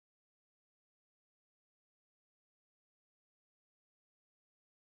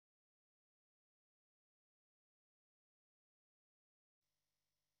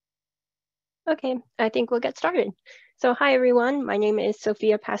Okay, I think we'll get started. So hi everyone, my name is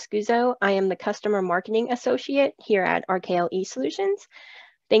Sophia Pascuzzo. I am the Customer Marketing Associate here at RKL eSolutions.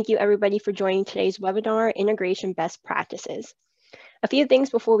 Thank you everybody for joining today's webinar, Integration Best Practices. A few things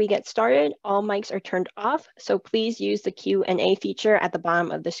before we get started, all mics are turned off, so please use the Q&A feature at the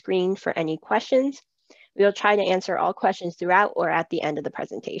bottom of the screen for any questions. We will try to answer all questions throughout or at the end of the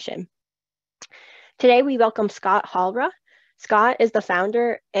presentation. Today we welcome Scott Halra. Scott is the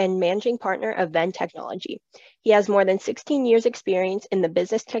founder and managing partner of Venn Technology. He has more than 16 years experience in the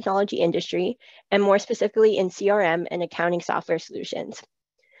business technology industry, and more specifically in CRM and accounting software solutions.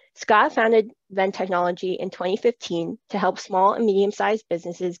 Scott founded Venn Technology in 2015 to help small and medium-sized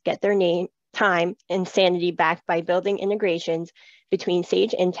businesses get their time and sanity back by building integrations between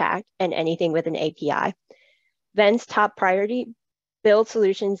Sage Intacct and anything with an API. Venn's top priority: build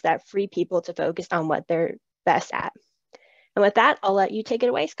solutions that free people to focus on what they're best at. And with that, I'll let you take it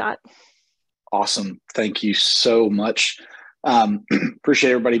away, Scott. Awesome. Thank you so much.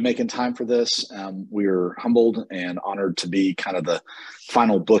 Appreciate everybody making time for this. We're humbled and honored to be kind of the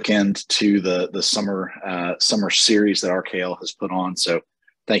final bookend to the summer series that RKL has put on. So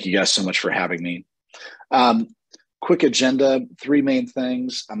thank you guys so much for having me. Quick agenda, three main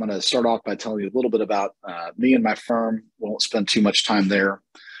things. I'm going to start off by telling you a little bit about me and my firm. We won't spend too much time there.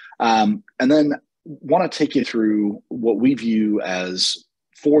 And then want to take you through what we view as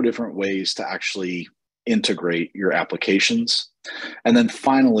 4 different ways to actually integrate your applications. And then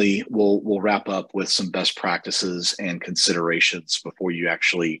finally, we'll wrap up with some best practices and considerations before you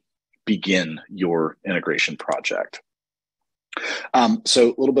actually begin your integration project. So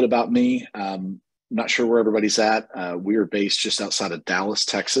a little bit about me. Not sure where everybody's at. We are based just outside of Dallas,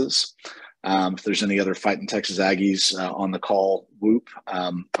 Texas. If there's any other Fighting Texas Aggies on the call, whoop.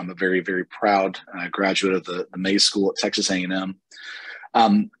 I'm a very, very proud graduate of the May School at Texas A&M.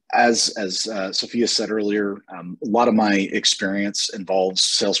 As Sophia said earlier, a lot of my experience involves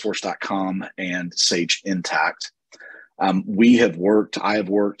Salesforce.com and Sage Intacct. I have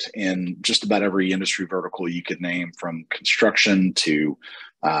worked in just about every industry vertical you could name, from construction to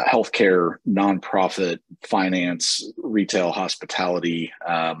healthcare, nonprofit, finance, retail, hospitality,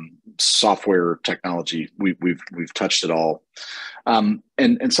 software technology. We've touched it all. And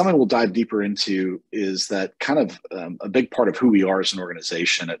something we'll dive deeper into is that kind of a big part of who we are as an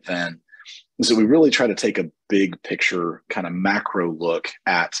organization at Venn is that we really try to take a big picture, kind of macro look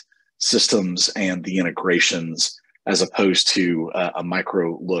at systems and the integrations, as opposed to a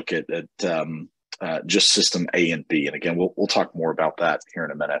micro look at just system A and B. And again, we'll talk more about that here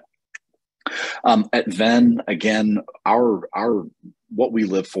in a minute. At Venn, again, our what we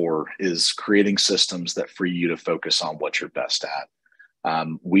live for is creating systems that free you to focus on what you're best at.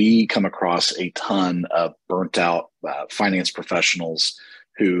 We come across a ton of burnt out finance professionals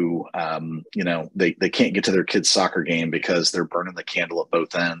who, they can't get to their kids' soccer game because they're burning the candle at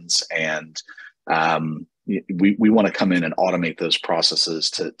both ends. And we want to come in and automate those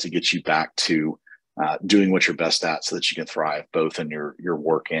processes to get you back to doing what you're best at, so that you can thrive both in your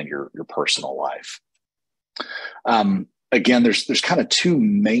work and your personal life. Again, there's kind of 2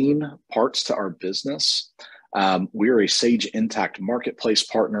 main parts to our business. We are a Sage Intacct marketplace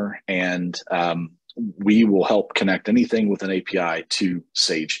partner, and we will help connect anything with an API to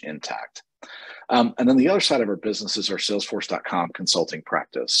Sage Intacct. And then the other side of our business is our Salesforce.com consulting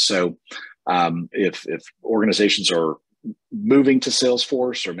practice. So if organizations are moving to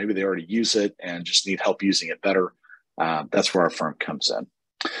Salesforce, or maybe they already use it and just need help using it better, that's where our firm comes in.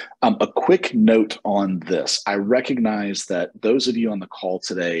 A quick note on this. I recognize that those of you on the call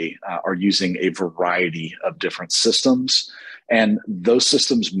today are using a variety of different systems, and those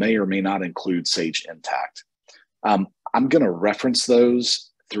systems may or may not include Sage Intacct. I'm going to reference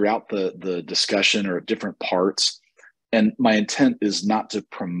those throughout the discussion, or different parts. And my intent is not to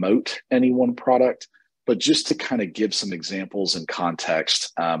promote any one product, but just to kind of give some examples and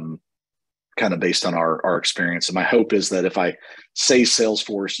context, kind of based on our experience. And my hope is that if I say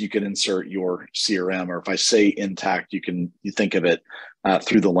Salesforce, you can insert your CRM, or if I say Intacct, you think of it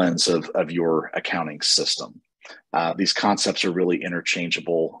through the lens of your accounting system. These concepts are really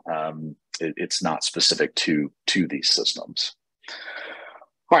interchangeable. It's not specific to these systems.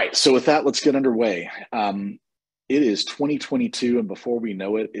 All right, so with that, let's get underway. It is 2022, and before we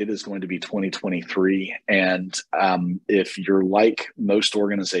know it, it is going to be 2023. And if you're like most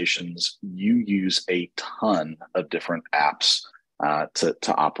organizations, you use a ton of different apps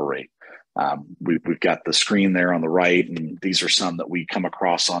to operate. We've got the screen there on the right, and these are some that we come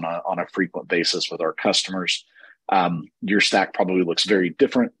across on a frequent basis with our customers. Your stack probably looks very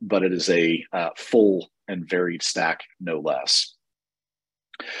different, but it is a full and varied stack, no less.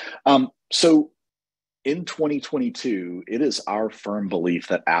 So in 2022, it is our firm belief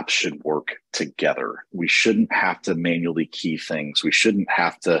that apps should work together. We shouldn't have to manually key things. We shouldn't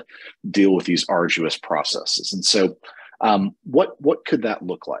have to deal with these arduous processes. And so what could that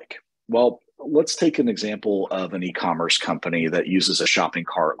look like? Well, let's take an example of an e-commerce company that uses a shopping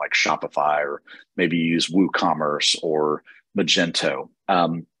cart like Shopify, or maybe you use WooCommerce or Magento.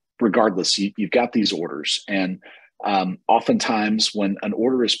 Regardless, you've got these orders, and oftentimes when an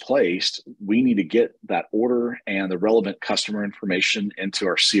order is placed, we need to get that order and the relevant customer information into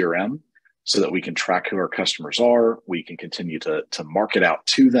our CRM so that we can track who our customers are. We can continue to market out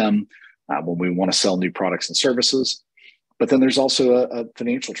to them when we want to sell new products and services. But then there's also a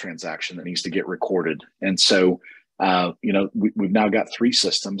financial transaction that needs to get recorded. And so, we've now got 3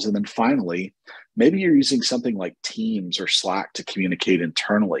 systems. And then finally, maybe you're using something like Teams or Slack to communicate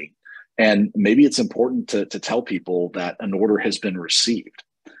internally. And maybe it's important to tell people that an order has been received.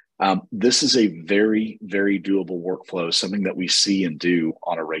 This is a very, very doable workflow, something that we see and do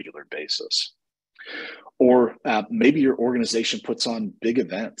on a regular basis. Or maybe your organization puts on big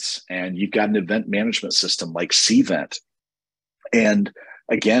events and you've got an event management system like Cvent. And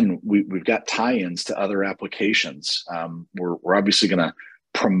again, we've got tie-ins to other applications. We're obviously going to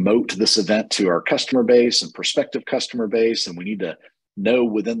promote this event to our customer base and prospective customer base, and we need to know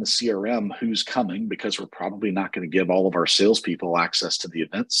within the CRM who's coming, because we're probably not going to give all of our salespeople access to the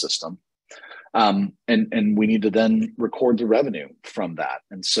event system. And we need to then record the revenue from that.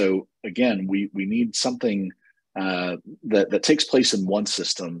 And so again, we need something that takes place in one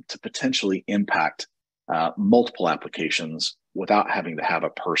system to potentially impact multiple applications without having to have a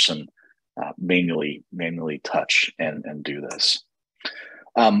person manually touch and do this.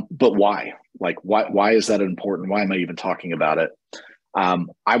 But why? Why is that important? Why am I even talking about it?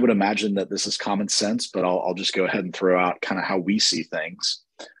 I would imagine that this is common sense, but I'll just go ahead and throw out kind of how we see things.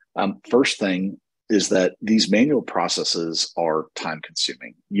 First thing is that these manual processes are time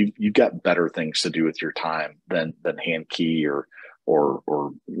consuming. You've got better things to do with your time than hand key or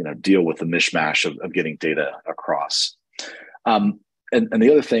deal with the mishmash of getting data across. And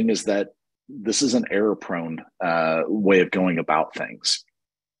the other thing is that this is an error prone way of going about things.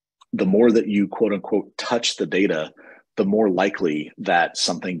 The more that you quote unquote touch the data, the more likely that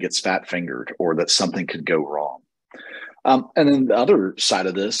something gets fat fingered or that something could go wrong. And then the other side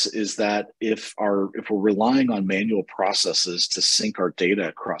of this is that if we're relying on manual processes to sync our data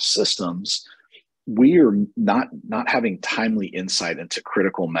across systems, we are not having timely insight into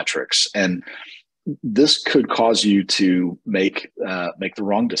critical metrics. And this could cause you to make the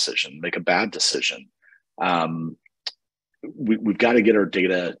wrong decision, make a bad decision. We've got to get our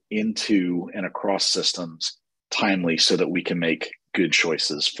data into and across systems timely so that we can make good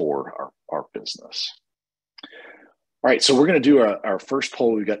choices for our business. All right, so we're going to do our first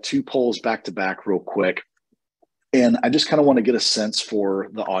poll. We've got 2 polls back to back real quick. And I just kind of want to get a sense for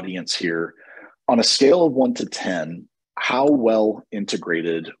the audience here. On a scale of 1 to 10, how well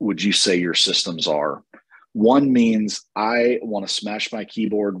integrated would you say your systems are? 1 means I want to smash my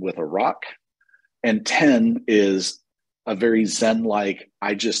keyboard with a rock, and 10 is a very Zen-like,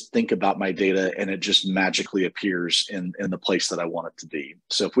 I just think about my data and it just magically appears in the place that I want it to be.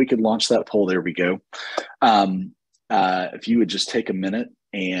 So if we could launch that poll, there we go. If you would just take a minute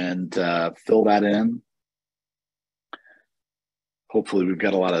and fill that in. Hopefully we've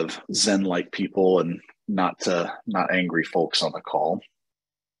got a lot of Zen-like people and not angry folks on the call.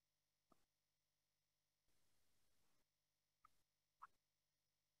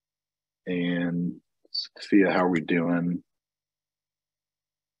 And Sophia, how are we doing?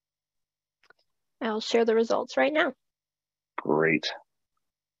 I'll share the results right now. Great.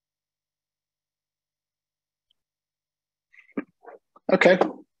 Okay.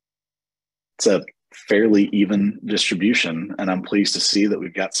 It's a fairly even distribution, and I'm pleased to see that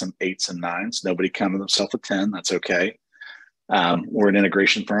we've got some 8s and 9s. Nobody counted themselves a 10. That's okay. We're an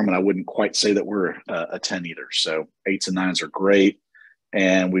integration firm, and I wouldn't quite say that we're a 10 either. So 8s and 9s are great.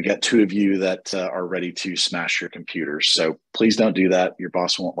 And we've got 2 of you that are ready to smash your computers. So please don't do that. Your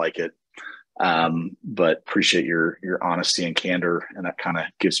boss won't like it. But appreciate your honesty and candor. And that kind of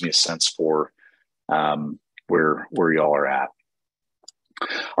gives me a sense for where y'all are at.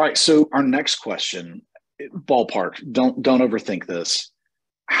 All right. So our next question, ballpark, don't overthink this.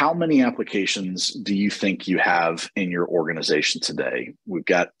 How many applications do you think you have in your organization today? We've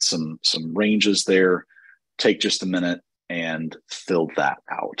got some ranges there. Take just a minute and fill that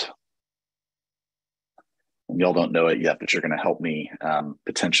out. And y'all don't know it yet, but you're going to help me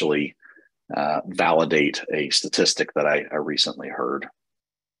potentially validate a statistic that I recently heard.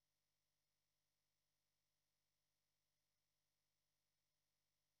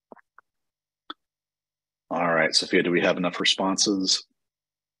 All right, Sophia, do we have enough responses?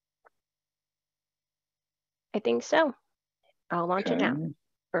 I think so. I'll launch it now,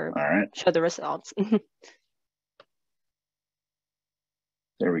 or all right, show the results.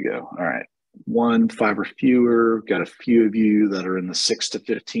 there we go. All right, 1, 5 or fewer. Got a few of you that are in the 6 to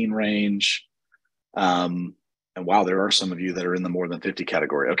 15 range. And wow, there are some of you that are in the more than 50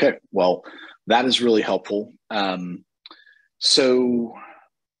 category. Okay, well, that is really helpful. So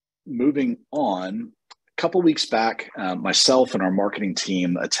moving on, a couple weeks back, myself and our marketing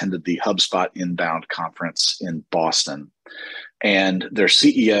team attended the HubSpot Inbound conference in Boston. And their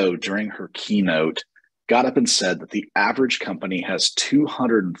CEO, during her keynote, got up and said that the average company has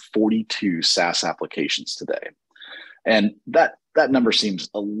 242 SaaS applications today. And that number seems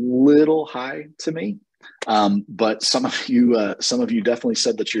a little high to me. But some of you definitely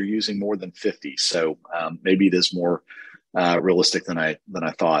said that you're using more than 50. So maybe it is more realistic than I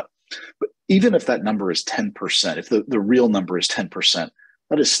thought. But even if that number is 10%, if the real number is 10%,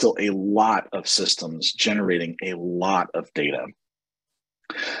 that is still a lot of systems generating a lot of data.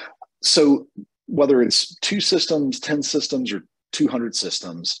 So whether it's 2 systems, 10 systems, or 200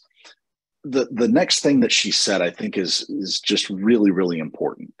 systems, the next thing that she said, I think, is just really, really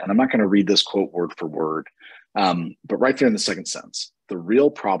important. And I'm not going to read this quote word for word, but right there in the second sentence, the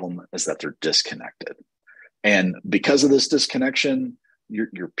real problem is that they're disconnected. And because of this disconnection,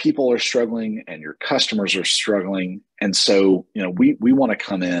 your people are struggling and your customers are struggling. And so, we want to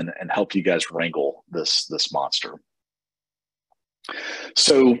come in and help you guys wrangle this monster.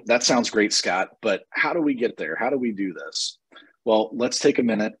 So that sounds great, Scott, but how do we get there? How do we do this? Well, let's take a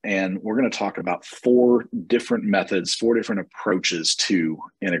minute and we're going to talk about 4 different methods, 4 different approaches to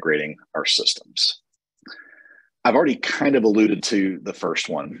integrating our systems. I've already kind of alluded to the first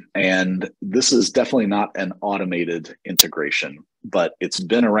one, and this is definitely not an automated integration, but it's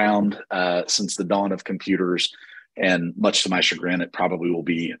been around since the dawn of computers, and much to my chagrin, it probably will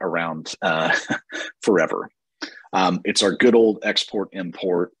be around forever. It's our good old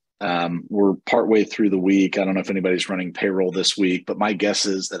export-import. We're partway through the week. I don't know if anybody's running payroll this week, but my guess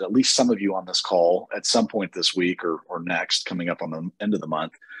is that at least some of you on this call at some point this week or next, coming up on the end of the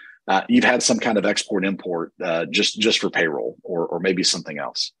month, you've had some kind of export import just for payroll or maybe something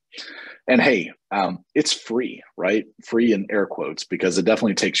else. And hey, it's free, right? Free in air quotes, because it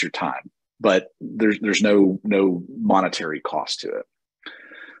definitely takes your time, but there's no monetary cost to it.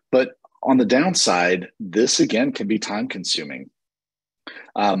 But on the downside, this again can be time consuming.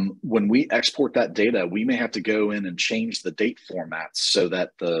 When we export that data, we may have to go in and change the date formats so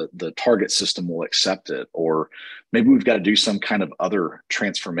that the target system will accept it, or maybe we've got to do some kind of other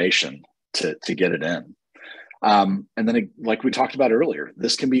transformation to get it in. And then, like we talked about earlier,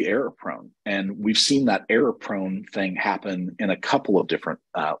 this can be error prone, and we've seen that error prone thing happen in a couple of different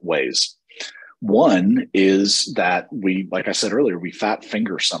ways. One is that like I said earlier, we fat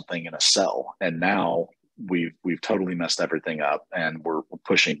finger something in a cell, and now we've totally messed everything up, and we're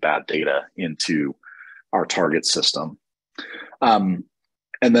pushing bad data into our target system. And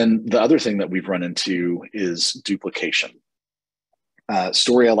then the other thing that we've run into is duplication.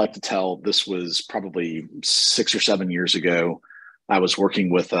 Story I like to tell, this was probably 6 or 7 years ago. I was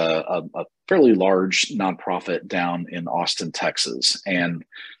working with a fairly large nonprofit down in Austin, Texas, and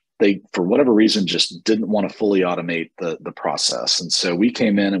they, for whatever reason, just didn't want to fully automate the process. And so we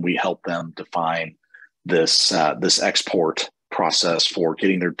came in and we helped them define this export process for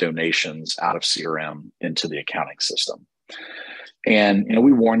getting their donations out of CRM into the accounting system. And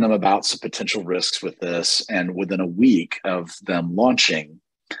we warned them about some potential risks with this. And within a week of them launching,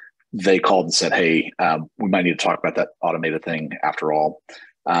 they called and said, "Hey, we might need to talk about that automated thing after all.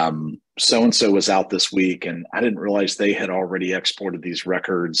 So-and-so was out this week, and I didn't realize they had already exported these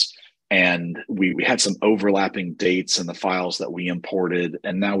records. And we had some overlapping dates in the files that we imported.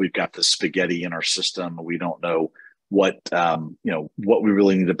 And now we've got this spaghetti in our system. We don't know what we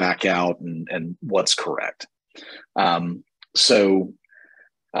really need to back out and what's correct." So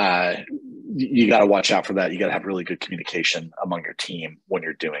you got to watch out for that. You got to have really good communication among your team when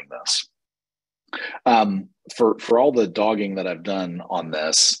you're doing this. For all the dogging that I've done on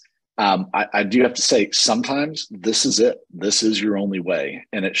this, I do have to say, sometimes this is it. This is your only way,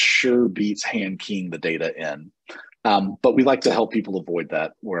 and it sure beats hand keying the data in. But we like to help people avoid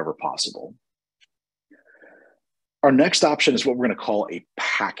that wherever possible. Our next option is what we're going to call a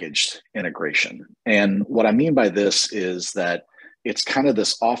packaged integration. And what I mean by this is that it's kind of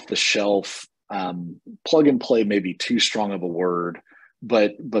this off-the-shelf plug and play, maybe too strong of a word,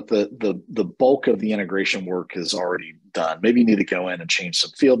 but the bulk of the integration work is already done. Maybe you need to go in and change some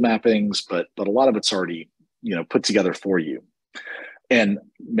field mappings, but a lot of it's already put together for you. And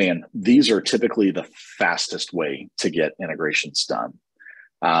man, these are typically the fastest way to get integrations done.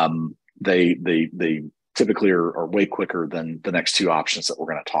 They typically are way quicker than the next two options that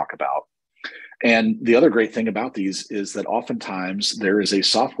we're going to talk about. And the other great thing about these is that oftentimes there is a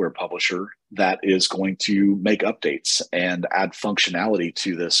software publisher that is going to make updates and add functionality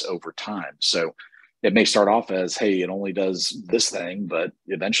to this over time. So it may start off as, hey, it only does this thing, but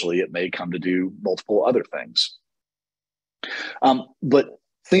eventually it may come to do multiple other things. But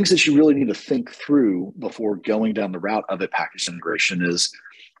things that you really need to think through before going down the route of a package integration is,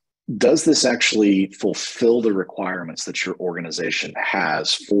 does this actually fulfill the requirements that your organization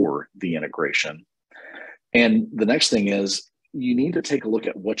has for the integration? And the next thing is, you need to take a look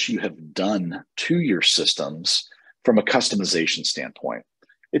at what you have done to your systems from a customization standpoint.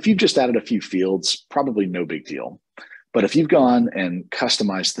 If you've just added a few fields, probably no big deal. But if you've gone and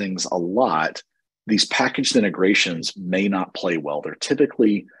customized things a lot, these packaged integrations may not play well. They're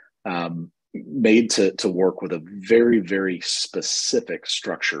typically made to work with a very, very specific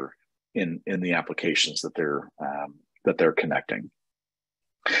structure in the applications that they're connecting.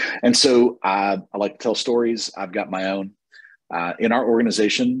 And so I like to tell stories. I've got my own. In our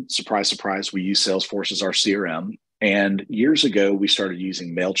organization, surprise, surprise, we use Salesforce as our CRM. And years ago, we started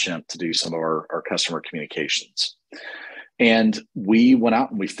using MailChimp to do some of our customer communications. And we went out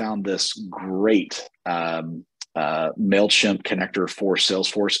and we found this great MailChimp connector for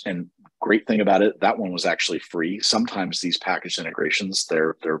Salesforce. And great thing about it, that one was actually free. Sometimes these packaged integrations,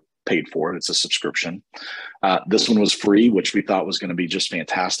 they're paid for it. It's a subscription. This one was free, which we thought was going to be just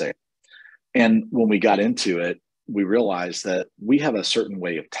fantastic. And when we got into it, we realized that we have a certain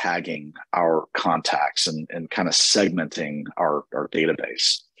way of tagging our contacts and kind of segmenting our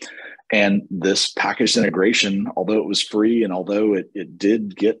database. And this packaged integration, although it was free and although it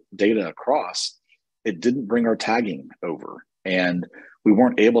did get data across, it didn't bring our tagging over. And we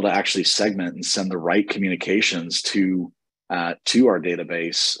weren't able to actually segment and send the right communications to our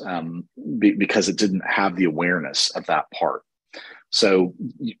database because it didn't have the awareness of that part. So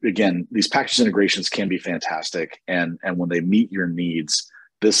again, these package integrations can be fantastic, and when they meet your needs,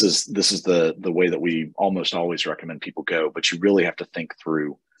 this is the way that we almost always recommend people go. But you really have to think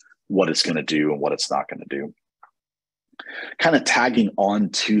through what it's going to do and what it's not going to do. Kind of tagging on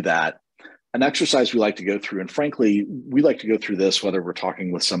to that, an exercise we like to go through, and frankly, we like to go through this whether we're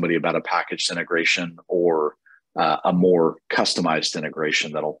talking with somebody about a packaged integration or a more customized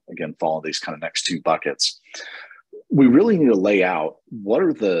integration that'll, again, fall in these kind of next two buckets. We really need to lay out what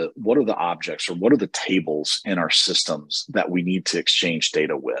are the objects or what are the tables in our systems that we need to exchange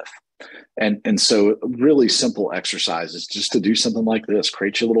data with. And so a really simple exercise is just to do something like this,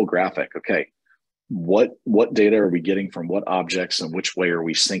 create your little graphic. Okay, what data are we getting from what objects and which way are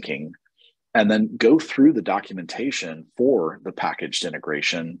we syncing? And then go through the documentation for the packaged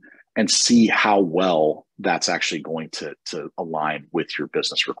integration and see how well that's actually going to align with your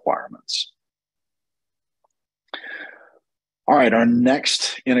business requirements. All right, our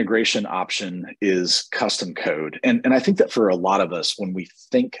next integration option is custom code. And I think that for a lot of us, when we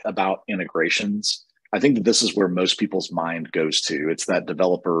think about integrations, I think that this is where most people's mind goes to. It's that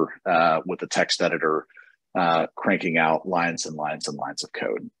developer with a text editor cranking out lines and lines and lines of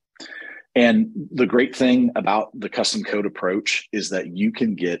code. And the great thing about the custom code approach is that you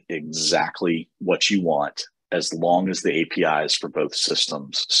can get exactly what you want as long as the APIs for both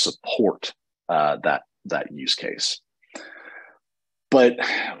systems support that use case. But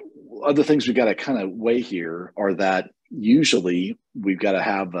other things we've got to kind of weigh here are that usually we've got to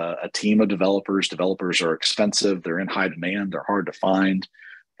have a team of developers. Developers are expensive. They're in high demand. They're hard to find.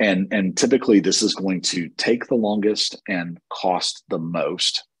 And typically this is going to take the longest and cost the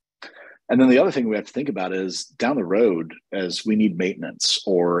most. And then the other thing we have to think about is down the road, as we need maintenance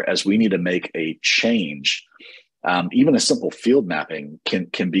or as we need to make a change, even a simple field mapping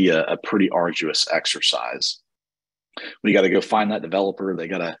can be a pretty arduous exercise. We got to go find that developer. They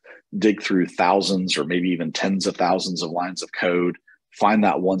got to dig through thousands or maybe even tens of thousands of lines of code, find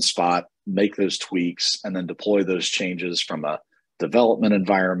that one spot, make those tweaks, and then deploy those changes from a development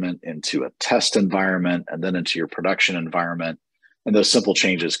environment into a test environment and then into your production environment. And those simple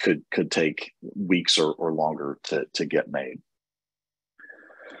changes could take weeks or longer to get made.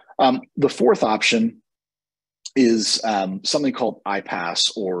 The fourth option is something called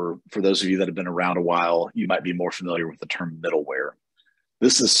iPaaS, or for those of you that have been around a while, you might be more familiar with the term middleware.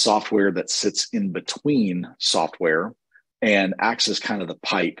 This is software that sits in between software and acts as kind of the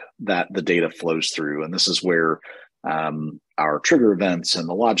pipe that the data flows through. And this is where our trigger events and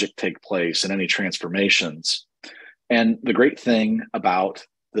the logic take place and any transformations. And the great thing about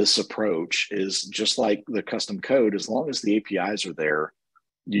this approach is just like the custom code. As long as the APIs are there,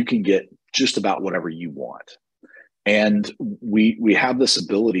 you can get just about whatever you want. And we have this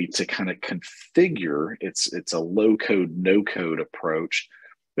ability to kind of configure. It's a low code, no code approach.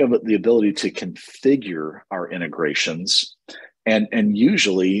 We have the ability to configure our integrations. And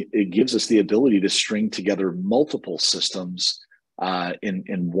usually it gives us the ability to string together multiple systems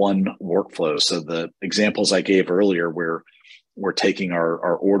in one workflow. So the examples I gave earlier, where we're taking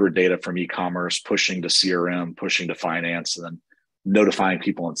our order data from e-commerce, pushing to CRM, pushing to finance, and then notifying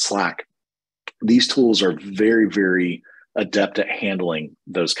people in Slack. These tools are very, very adept at handling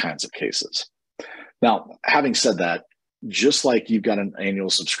those kinds of cases. Now, having said that, just like you've got an annual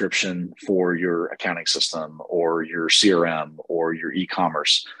subscription for your accounting system or your CRM or your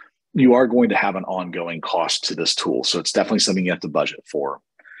e-commerce, you are going to have an ongoing cost to this tool. So it's definitely something you have to budget for.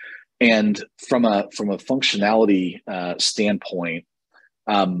 And from a functionality standpoint,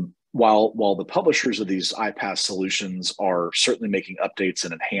 while the publishers of these iPaaS solutions are certainly making updates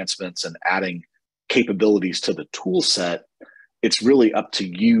and enhancements and adding capabilities to the tool set, it's really up to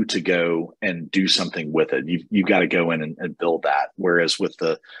you to go and do something with it. You've got to go in and build that. Whereas with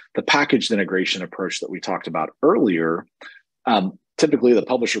the packaged integration approach that we talked about earlier, typically the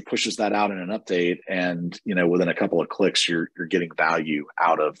publisher pushes that out in an update, and within a couple of clicks, you're getting value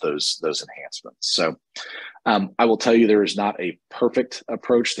out of those enhancements. So I will tell you, there is not a perfect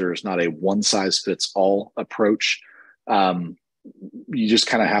approach. There is not a one size fits all approach. You just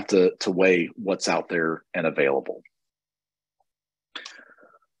kind of have to weigh what's out there and available.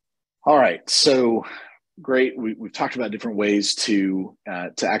 All right, so great. We've talked about different ways to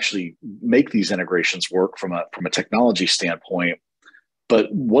actually make these integrations work from a technology standpoint. But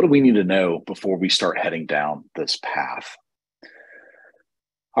what do we need to know before we start heading down this path?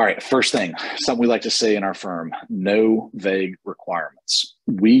 All right, first thing, something we like to say in our firm: no vague requirements.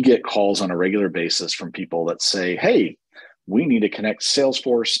 We get calls on a regular basis from people that say, hey, we need to connect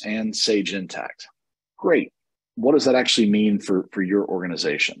Salesforce and Sage Intacct. Great. What does that actually mean for your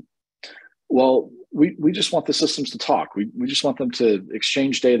organization? Well, we just want the systems to talk. We just want them to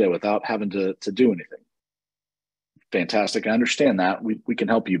exchange data without having to do anything. Fantastic. I understand that. We can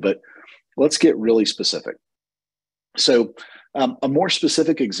help you, but let's get really specific. So a more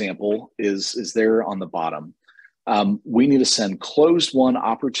specific example is there on the bottom. We need to send closed-won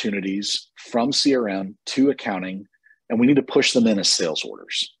opportunities from CRM to accounting, and we need to push them in as sales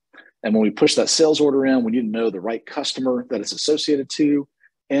orders. And when we push that sales order in, we need to know the right customer that it's associated to,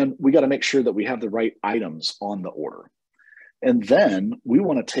 and we got to make sure that we have the right items on the order. And then we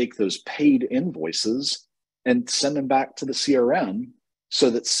want to take those paid invoices and send them back to the CRM so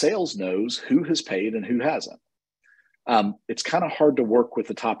that sales knows who has paid and who hasn't. It's kind of hard to work with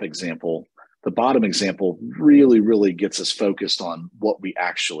the top example. The bottom example really, really gets us focused on what we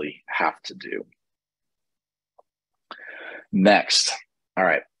actually have to do. Next. All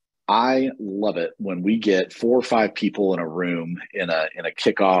right. I love it when we get 4 or 5 people in a room in a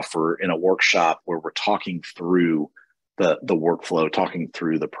kickoff or in a workshop where we're talking through the workflow, talking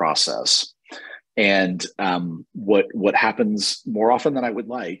through the process. And what happens more often than I would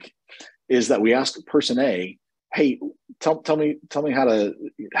like is that we ask person A, hey, tell me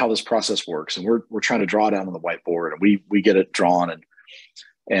how this process works. And we're trying to draw it out on the whiteboard, and we get it drawn,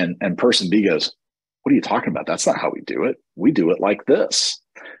 and person B goes, what are you talking about? That's not how we do it. We do it like this.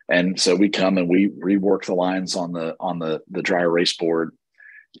 And so we come and we rework the lines on the dry erase board.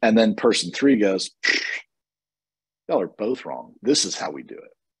 And then person 3 goes, y'all are both wrong. This is how we do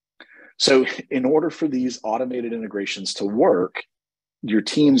it. So in order for these automated integrations to work, your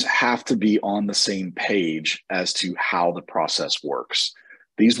teams have to be on the same page as to how the process works.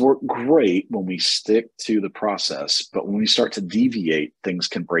 These work great when we stick to the process, but when we start to deviate, things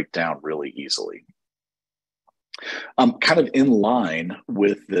can break down really easily. Kind of in line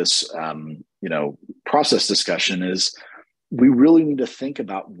with this, process discussion is we really need to think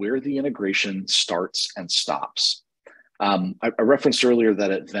about where the integration starts and stops. I referenced earlier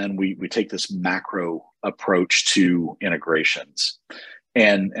that at Venn, we take this macro approach to integrations.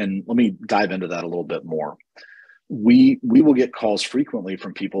 And let me dive into that a little bit more. We will get calls frequently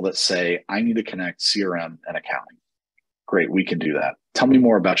from people that say, I need to connect CRM and accounting. Great, we can do that. Tell me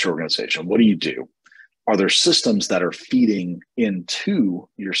more about your organization. What do you do? Are there systems that are feeding into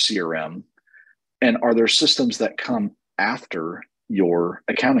your CRM? And are there systems that come after your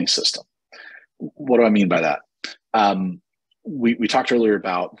accounting system? What do I mean by that? We talked earlier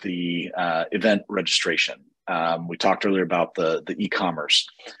about the event registration. We talked earlier about the e-commerce.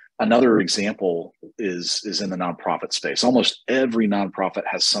 Another example is in the nonprofit space. Almost every nonprofit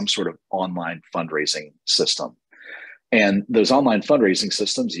has some sort of online fundraising system. And those online fundraising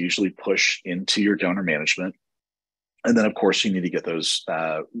systems usually push into your donor management. And then, of course, you need to get those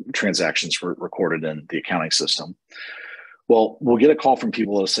transactions recorded in the accounting system. Well, we'll get a call from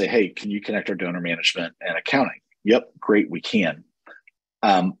people that say, hey, can you connect our donor management and accounting? Yep, great, we can.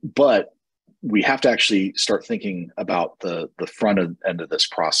 But we have to actually start thinking about the front end of this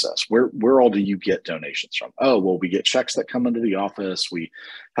process. Where all do you get donations from? Oh, well, we get checks that come into the office. We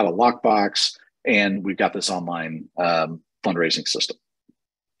have a lockbox, and we've got this online fundraising system.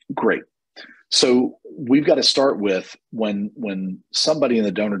 Great. So we've got to start with when somebody in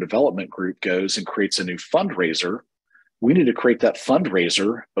the donor development group goes and creates a new fundraiser, we need to create that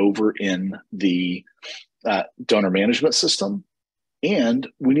fundraiser over in the donor management system. And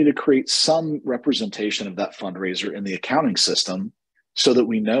we need to create some representation of that fundraiser in the accounting system so that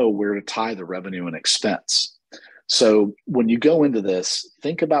we know where to tie the revenue and expense. So when you go into this,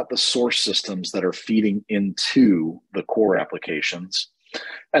 think about the source systems that are feeding into the core applications.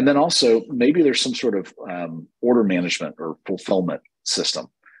 And then also maybe there's some sort of order management or fulfillment system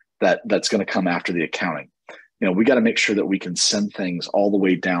that's going to come after the accounting. We got to make sure that we can send things all the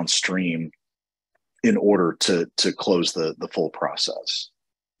way downstream in order to close the full process.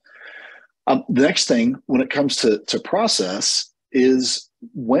 The next thing when it comes to process is,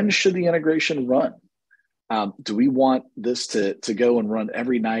 when should the integration run? Do we want this to go and run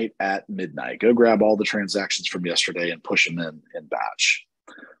every night at midnight? Go grab all the transactions from yesterday and push them in batch.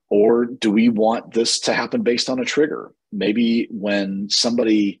 Or do we want this to happen based on a trigger? Maybe when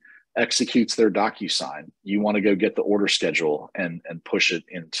somebody executes their DocuSign, you want to go get the order schedule and push it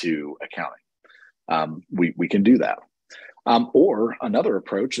into accounting. We can do that. Or another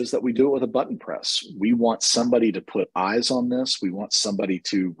approach is that we do it with a button press. We want somebody to put eyes on this. We want somebody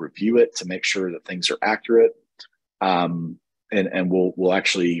to review it to make sure that things are accurate. And we'll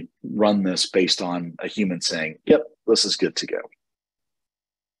actually run this based on a human saying, yep, this is good to go.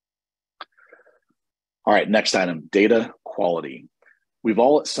 All right, next item, data quality. We've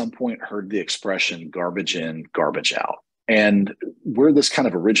all at some point heard the expression garbage in, garbage out. And where this kind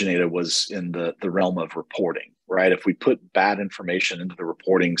of originated was in the realm of reporting, right? If we put bad information into the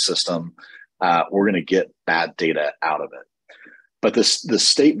reporting system, we're going to get bad data out of it. But this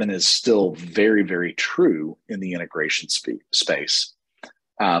statement is still very, very true in the integration space.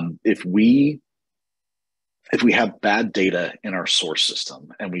 If we have bad data in our source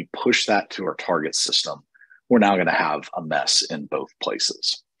system and we push that to our target system, we're now going to have a mess in both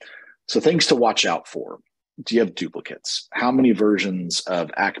places. So things to watch out for. Do you have duplicates? How many versions of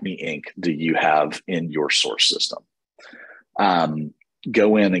Acme Inc. do you have in your source system?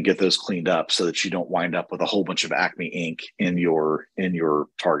 Go in and get those cleaned up so that you don't wind up with a whole bunch of Acme Inc. in your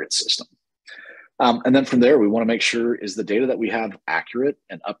target system. And then from there, we want to make sure, is the data that we have accurate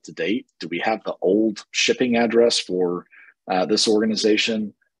and up to date? Do we have the old shipping address for this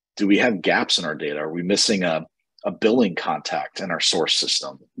organization? Do we have gaps in our data? Are we missing a billing contact in our source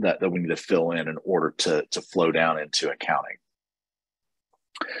system that we need to fill in order to flow down into accounting?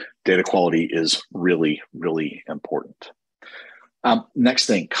 Data quality is really, really important. Next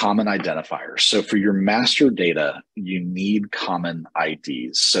thing, common identifiers. So for your master data, you need common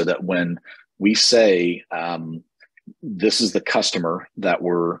IDs so that when we say this is the customer that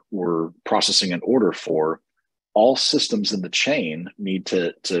we're processing an order for, all systems in the chain need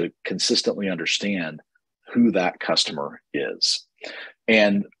to consistently understand who that customer is.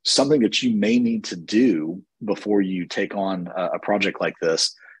 And something that you may need to do before you take on a project like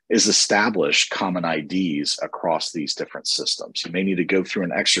this is establish common IDs across these different systems. You may need to go through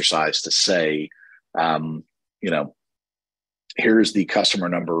an exercise to say, here's the customer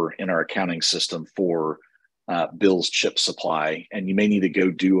number in our accounting system for Bill's chip supply. And you may need to go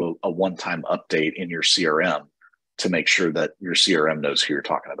do a one-time update in your CRM to make sure that your CRM knows who you're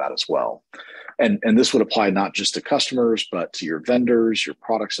talking about as well. And this would apply not just to customers, but to your vendors, your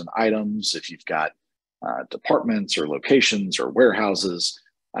products and items. If you've got departments or locations or warehouses,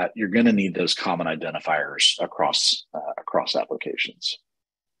 you're going to need those common identifiers across applications.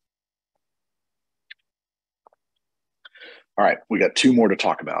 All right, we got two more to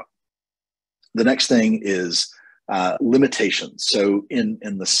talk about. The next thing is limitations. So in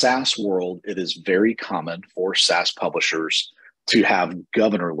the SaaS world, it is very common for SaaS publishers to have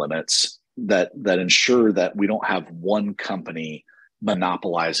governor limits that ensure that we don't have one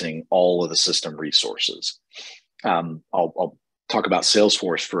monopolizing all of the system resources. I'll talk about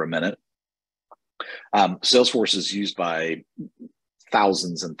Salesforce for a minute. Salesforce is used by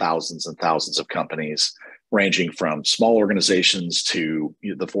thousands and thousands and thousands of companies, ranging from small organizations to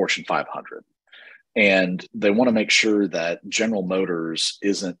the Fortune 500. And they want to make sure that General Motors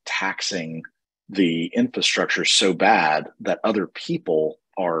isn't taxing the infrastructure so bad that other people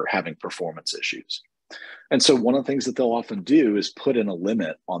are having performance issues. And so one of the things that they'll often do is put in a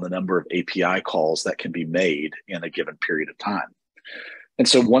limit on the number of API calls that can be made in a given period of time. And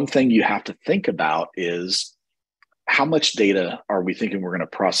so one thing you have to think about is how much data are we thinking we're going to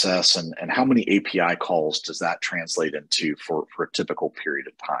process, and how many API calls does that translate into for a typical period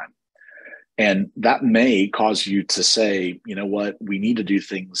of time? And that may cause you to say, you know what, we need to do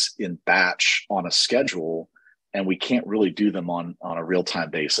things in batch on a schedule, and we can't really do them on a real-time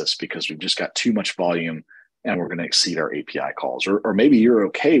basis because we've just got too much volume and we're going to exceed our API calls. Or maybe you're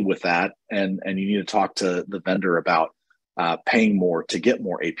okay with that, and you need to talk to the vendor about paying more to get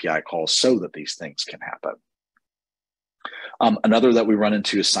more API calls so that these things can happen. Another that we run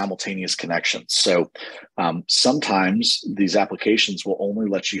into is simultaneous connections. So sometimes these applications will only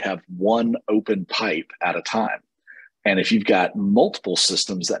let you have one open pipe at a time. And if you've got multiple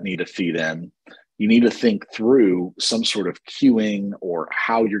systems that need to feed in, you need to think through some sort of queuing or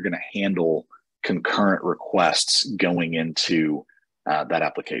how you're going to handle concurrent requests going into that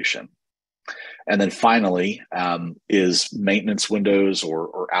application. And then finally is maintenance windows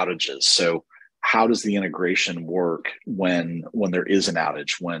or outages. So how does the integration work when there is an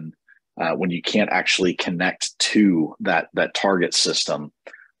outage, when you can't actually connect to that target system?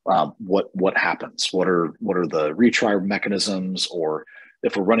 What happens? What are the retry mechanisms? Or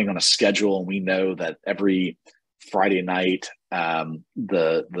if we're running on a schedule and we know that every Friday night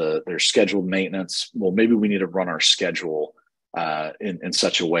there's scheduled maintenance, well, maybe we need to run our schedule in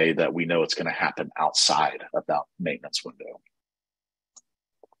such a way that we know it's going to happen outside of that maintenance window.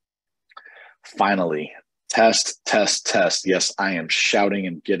 Finally, test. Yes, I am shouting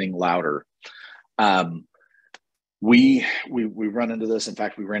and getting louder. We run into this. In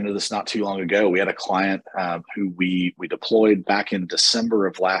fact, we ran into this not too long ago. We had a client who we deployed back in December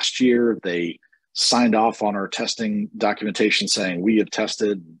of last year. They signed off on our testing documentation saying we have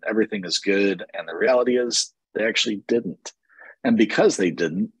tested, everything is good. And the reality is they actually didn't. And because they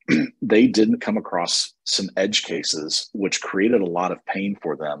didn't come across some edge cases, which created a lot of pain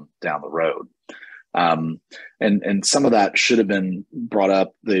for them down the road. And some of that should have been brought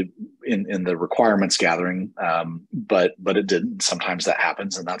up in the requirements gathering, but it didn't. Sometimes that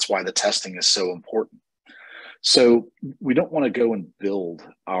happens, and that's why the testing is so important. So we don't want to go and build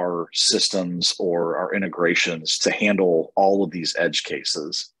our systems or our integrations to handle all of these edge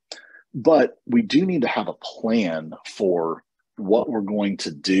cases, but we do need to have a plan for what we're going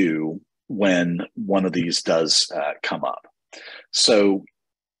to do when one of these does come up. So,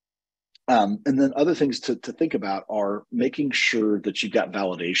 and then other things to think about are making sure that you've got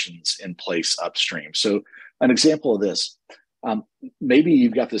validations in place upstream. So an example of this, maybe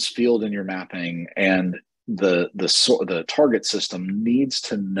you've got this field in your mapping and the target system needs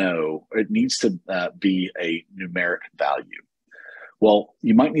to know, it needs to be a numeric value. Well,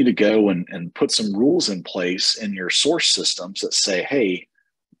 you might need to go and put some rules in place in your source systems that say, hey,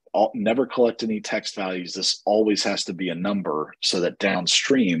 never collect any text values. This always has to be a number so that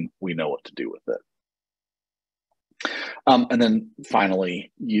downstream we know what to do with it. And then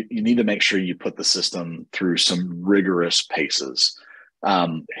finally, you need to make sure you put the system through some rigorous paces.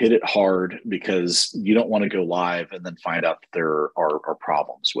 Hit it hard because you don't want to go live and then find out that there are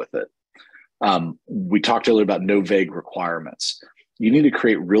problems with it. We talked earlier about no vague requirements. You need to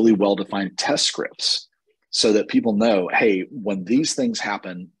create really well-defined test scripts so that people know, hey, when these things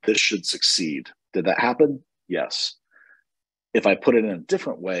happen, this should succeed. Did that happen? Yes. If I put it in a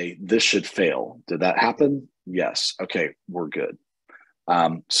different way, this should fail. Did that happen? Yes. Okay, we're good.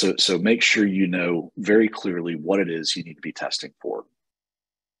 So make sure you know very clearly what it is you need to be testing for.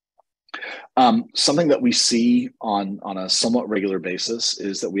 Something that we see on a somewhat regular basis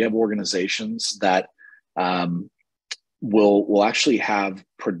is that we have organizations that will actually have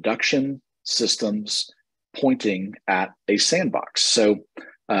production systems pointing at a sandbox. So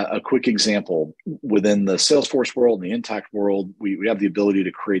a quick example, within the Salesforce world and the Intact world, we have the ability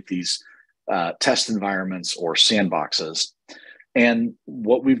to create these test environments or sandboxes. And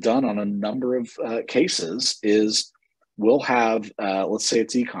what we've done on a number of cases is we'll have, let's say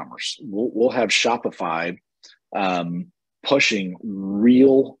it's e-commerce, we'll have Shopify pushing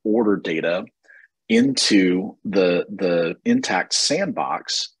real order data into the Intact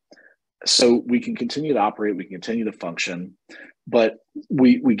sandbox so we can continue to operate, we can continue to function, but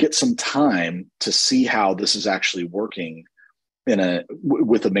we get some time to see how this is actually working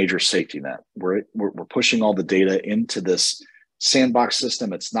with a major safety net. We're pushing all the data into this sandbox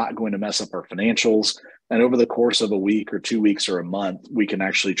system. It's not going to mess up our financials. And over the course of a week or 2 weeks or a month, we can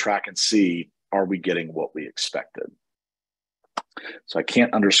actually track and see, are we getting what we expected? So I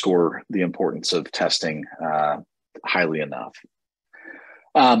can't underscore the importance of testing highly enough.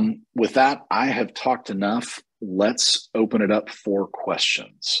 With that, I have talked enough. Let's open it up for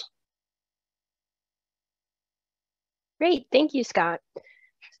questions. Great, thank you, Scott.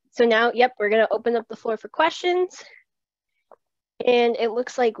 So now, yep, we're going to open up the floor for questions. And it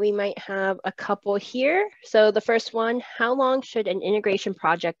looks like we might have a couple here. So the first one, how long should an integration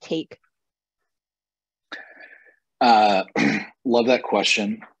project take? Love that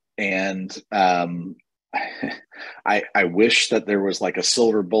question. And I wish that there was like a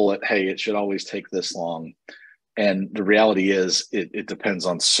silver bullet. Hey, it should always take this long. And the reality is it depends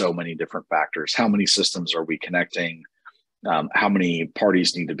on so many different factors. How many systems are we connecting? How many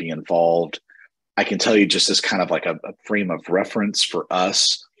parties need to be involved? I can tell you just as kind of like a frame of reference for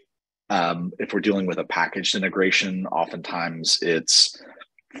us. If we're dealing with a packaged integration, oftentimes it's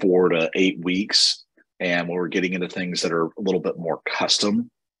 4 to 8 weeks. And when we're getting into things that are a little bit more custom,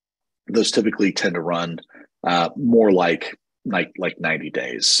 those typically tend to run more like 90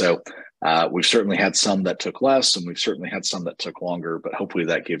 days. So we've certainly had some that took less, and we've certainly had some that took longer, but hopefully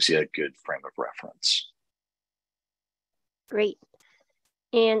that gives you a good frame of reference. Great.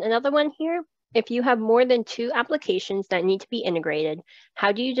 And another one here, if you have more than 2 applications that need to be integrated,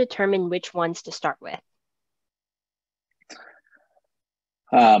 how do you determine which ones to start with?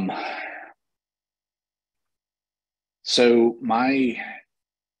 So my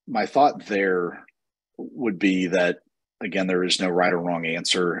thought there would be that, again, there is no right or wrong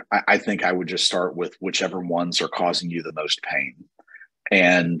answer. I think I would just start with whichever ones are causing you the most pain.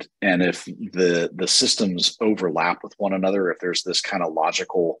 And if the systems overlap with one another, if there's this kind of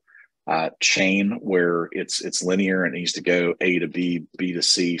logical chain where it's linear and it needs to go A to B, B to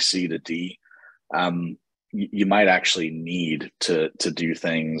C, C to D, you might actually need to do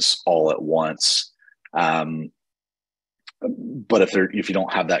things all at once. But if you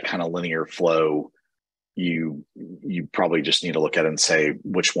don't have that kind of linear flow, you probably just need to look at it and say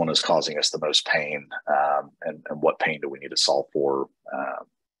which one is causing us the most pain, and what pain do we need to solve for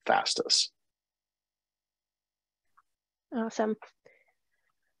fastest. Awesome.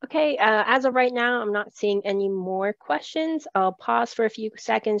 Okay, as of right now, I'm not seeing any more questions. I'll pause for a few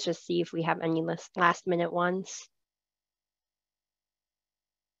seconds just see if we have any last minute ones.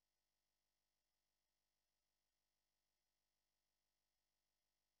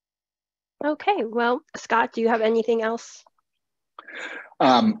 Okay, well, Scott, do you have anything else?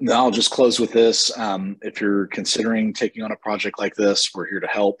 No, I'll just close with this. If you're considering taking on a project like this, we're here to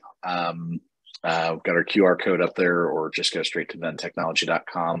help. We've got our QR code up there, or just go straight to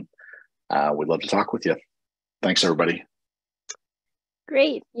venntechnology.com. We'd love to talk with you. Thanks, everybody.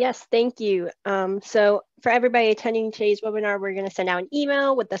 Great. Yes, thank you. So for everybody attending today's webinar, we're going to send out an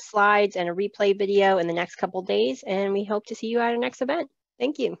email with the slides and a replay video in the next couple of days, and we hope to see you at our next event.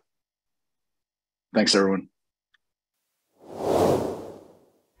 Thank you. Thanks, everyone.